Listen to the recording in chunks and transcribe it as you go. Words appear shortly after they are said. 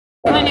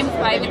My name is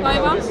Päivi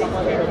Toivo. I'm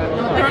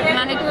a product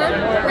manager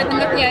for the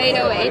Nokia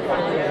 808.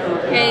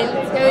 Okay,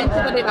 let's go into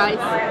the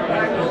device.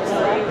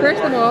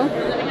 First of all,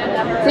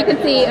 so you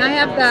can see I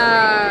have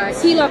the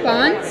key lock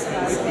on.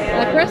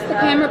 I press the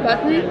camera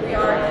button.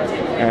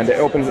 And it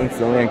opens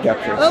instantly and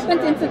captures.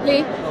 Opens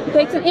instantly. It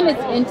takes an image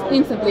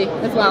instantly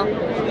as well.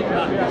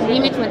 The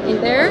image went in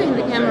there, in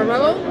the camera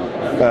roll.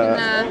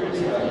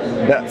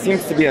 That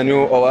seems to be a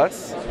new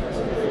OS.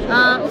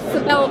 It's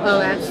a Bell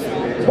OS.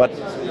 But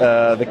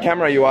the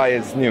camera UI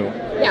is new.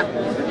 Yeah,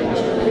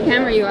 the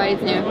camera UI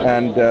is new.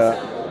 And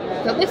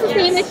so this is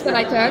the image that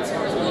I took.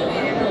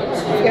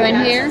 Let's go in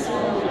here.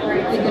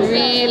 You can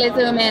really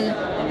zoom in.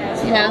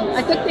 You know,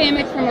 I took the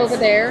image from over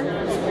there.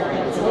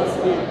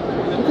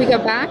 If we go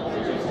back,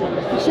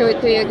 I'll show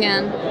it to you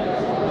again.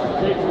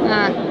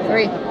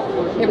 Sorry.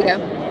 Here we go.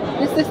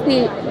 This is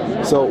the.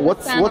 So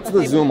what's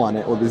the zoom on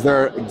it? Is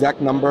there an exact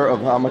number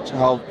of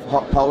how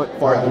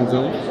far it can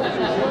zoom?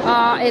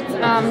 It's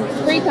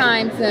 3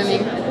 times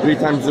zooming. 3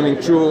 times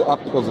zooming, true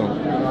optical zoom,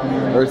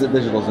 or is it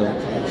digital zoom?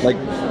 Like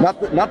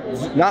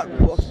not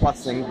post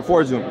processing,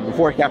 before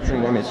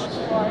capturing the image.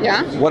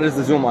 Yeah. What is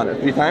the zoom on it?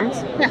 3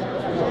 times? Yeah.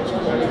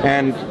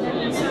 And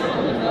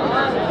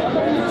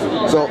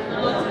so,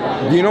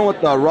 do you know what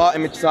the raw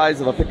image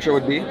size of a picture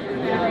would be?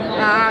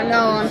 No,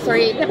 I'm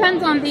sorry. It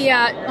depends on the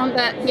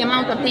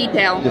amount of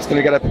detail. Just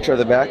gonna get a picture of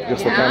the back,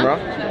 just the camera.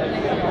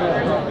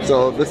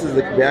 So this is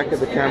the back of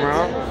the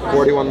camera,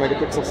 41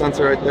 megapixel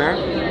sensor right there.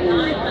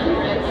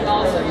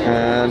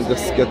 And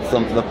just get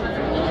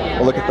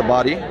a look at the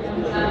body.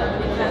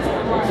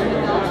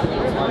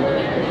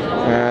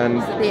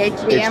 And the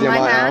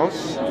HDMI out.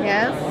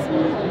 Yes.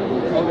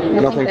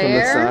 Nothing from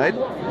this side.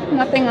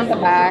 Nothing on the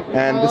back.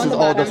 And this is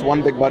all just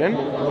one big button?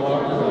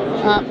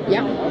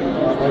 Yeah.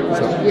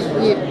 So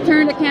you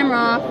turn the camera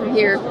off from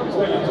here.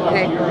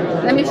 Okay.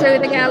 Let me show you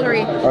the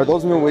gallery. Are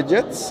those new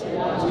widgets?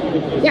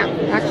 Yeah,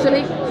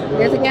 actually,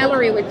 there's a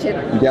gallery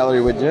widget.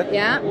 Gallery widget?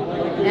 Yeah.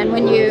 And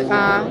when you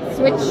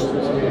switch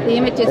the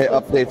images, it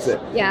updates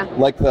it. Yeah.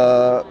 Like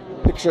the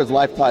Pictures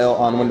Live Tile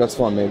on Windows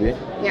Phone, maybe.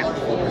 Yeah.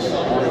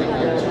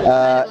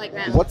 Like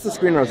that. What's the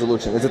screen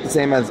resolution? Is it the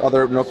same as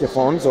other Nokia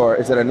phones, or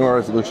is it a newer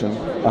resolution,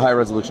 a high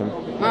resolution?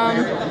 Not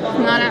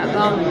a,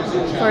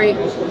 sorry,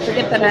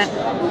 forget that.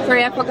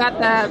 Sorry, I forgot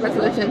the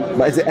resolution.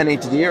 But is it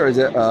NHD or is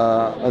it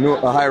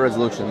a high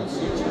resolution?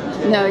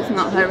 No, it's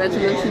not high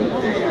resolution.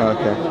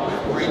 Okay.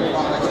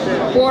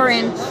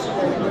 4-inch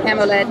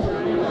AMOLED,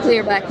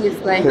 clear black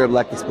display. Clear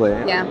black display.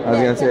 Yeah. I was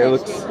gonna say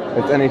it's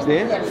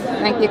NHD.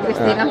 Thank you,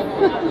 Christina.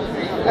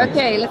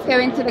 Okay, let's go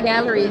into the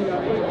gallery.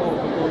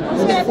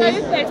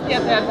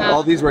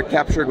 All these were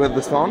captured with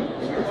this phone?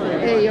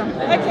 There you go.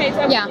 Okay,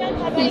 so yeah,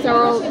 these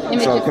are all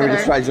images. So can we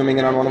just try zooming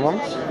in on one of them?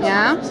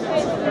 Yeah.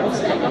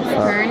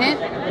 Turn it.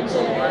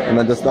 And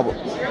then just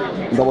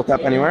double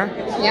tap anywhere?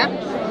 Yeah.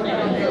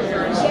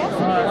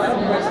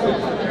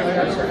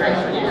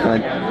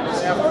 And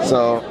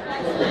so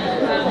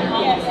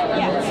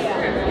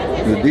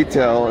the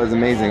detail is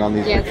amazing on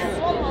these pictures.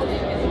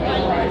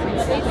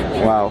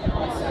 Wow.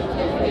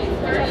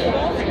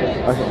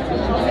 Okay.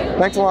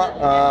 Thanks a lot.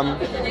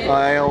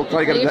 I'll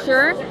try to get. Are you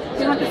sure? Do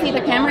you want to see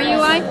the camera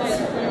UI?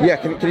 Yeah.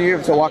 Can you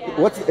walk?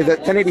 Is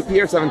it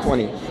 1080p or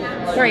 720?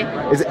 Sorry.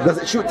 Does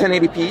it shoot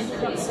 1080p?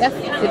 Yes,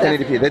 it does.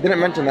 1080p. They didn't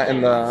mention that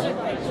in the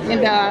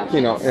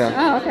keynote. Yeah.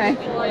 Oh, okay.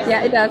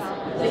 Yeah, it does.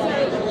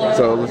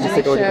 So let's just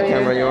take a look at the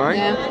camera UI.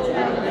 Yeah.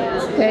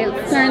 Okay,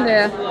 let's turn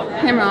the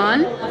camera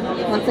on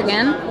once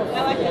again.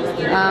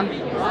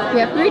 We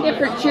have 3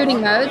 different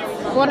shooting modes: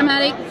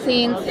 automatic,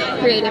 scenes,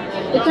 creative.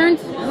 It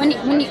turns when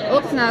it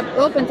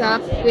opens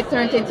up, it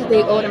turns into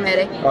the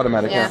automatic.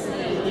 Automatic, yeah.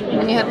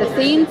 When you have the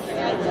scenes,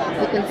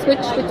 you can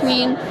switch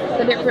between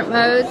the different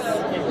modes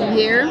in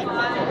here.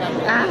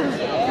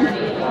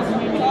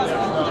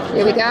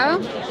 Here we go.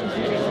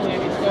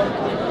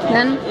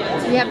 Then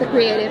we have the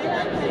creative.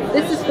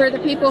 This is for the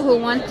people who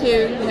want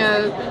to,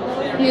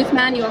 use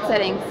manual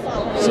settings.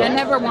 So I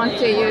never want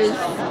to use.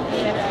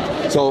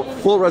 So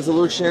full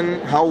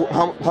resolution.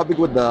 How big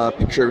would the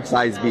picture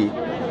size be?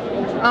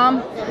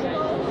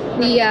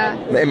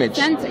 The image.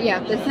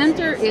 The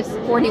center is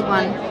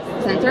 41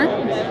 center,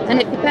 and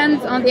it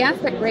depends on the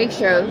aspect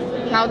ratio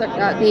how the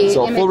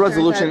So image full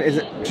resolution turns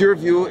out. pure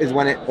view is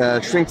when it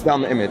shrinks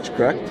down the image,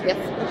 correct? Yes.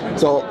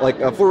 So like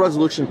a full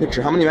resolution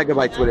picture, how many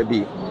megabytes would it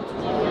be?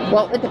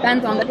 Well, it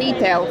depends on the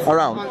details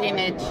on the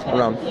image.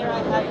 Around.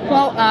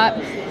 Well,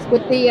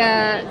 with the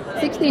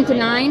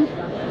 16:9,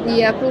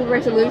 the full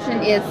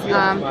resolution is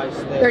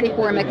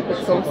 34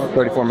 megapixels.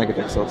 34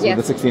 megapixels. Yes.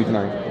 So the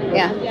 16:9.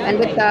 Yeah, and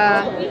with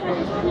the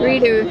 3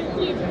 to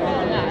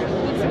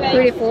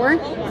 34,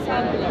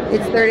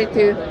 it's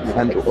 32 megapixels.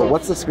 And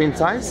what's the screen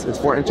size? It's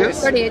 4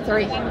 inches? 38,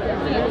 sorry.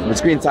 The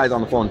screen size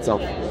on the phone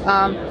itself?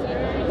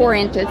 4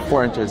 inches.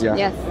 4 inches, yeah.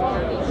 Yes.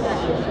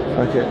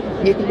 Okay.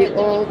 You can do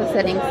all the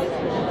settings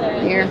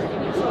here.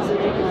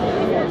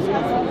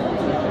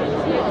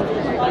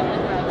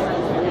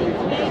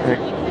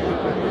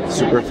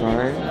 Super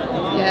fine.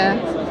 Yeah.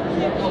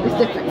 There's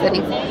different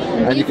settings.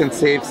 And you can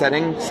save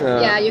settings?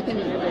 Yeah, you can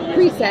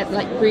preset,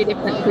 like 3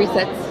 different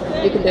presets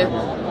you can do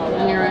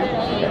on your own,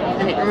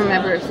 and it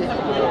remembers it.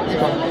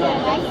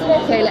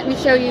 Okay, let me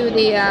show you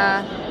the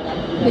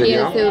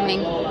video zooming,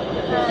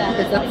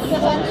 because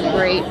that's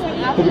great.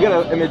 Can we get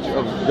an image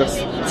of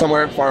just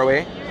somewhere far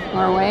away?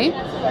 Far away.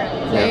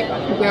 Okay,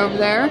 we go over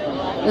there.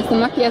 There's the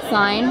Nokia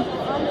sign.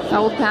 I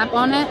will tap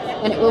on it,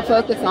 and it will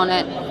focus on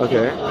it.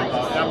 Okay.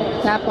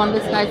 Tap on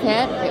this guy's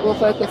head, it will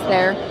focus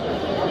there.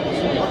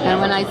 And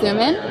when I zoom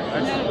in,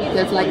 it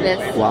goes like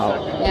this.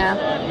 Wow. Yeah.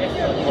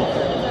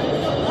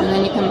 And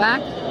then you come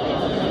back,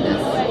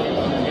 just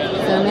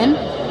zoom in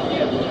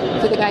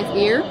to the guy's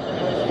ear.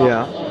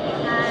 Yeah.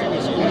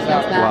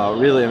 That. Wow,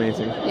 really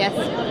amazing. Yes.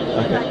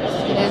 Okay.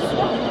 It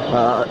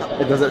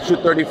is. Does it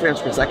shoot 30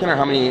 frames per second, or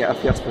how many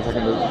FPS per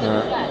second does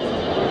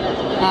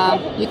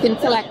you can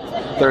select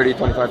 30,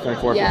 25,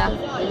 24? Yeah.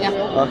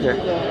 Okay.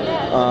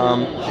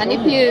 And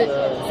if you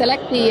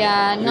select the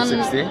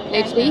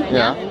non-HD,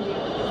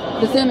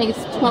 the zooming is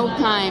 12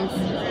 times.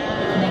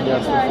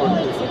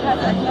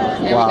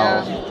 There Wow. we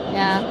go.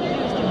 Yeah.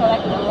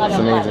 It's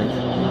amazing.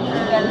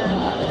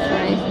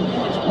 Right.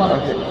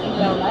 Okay.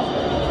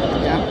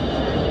 Yeah.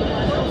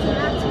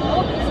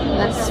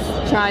 Let's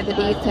try the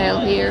detail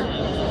here.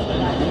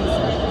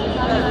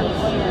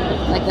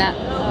 Like that.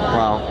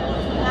 Wow.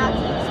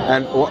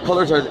 And what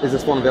colors is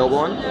this phone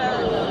available in?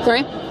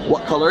 Sorry?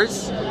 What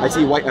colors? I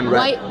see white and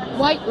red.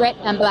 White, red,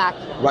 and black.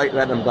 White,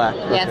 red, and black.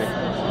 Yes. Okay.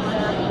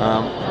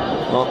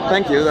 Well,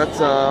 thank you. That's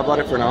about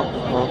it for now.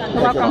 Well,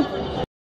 You're welcome.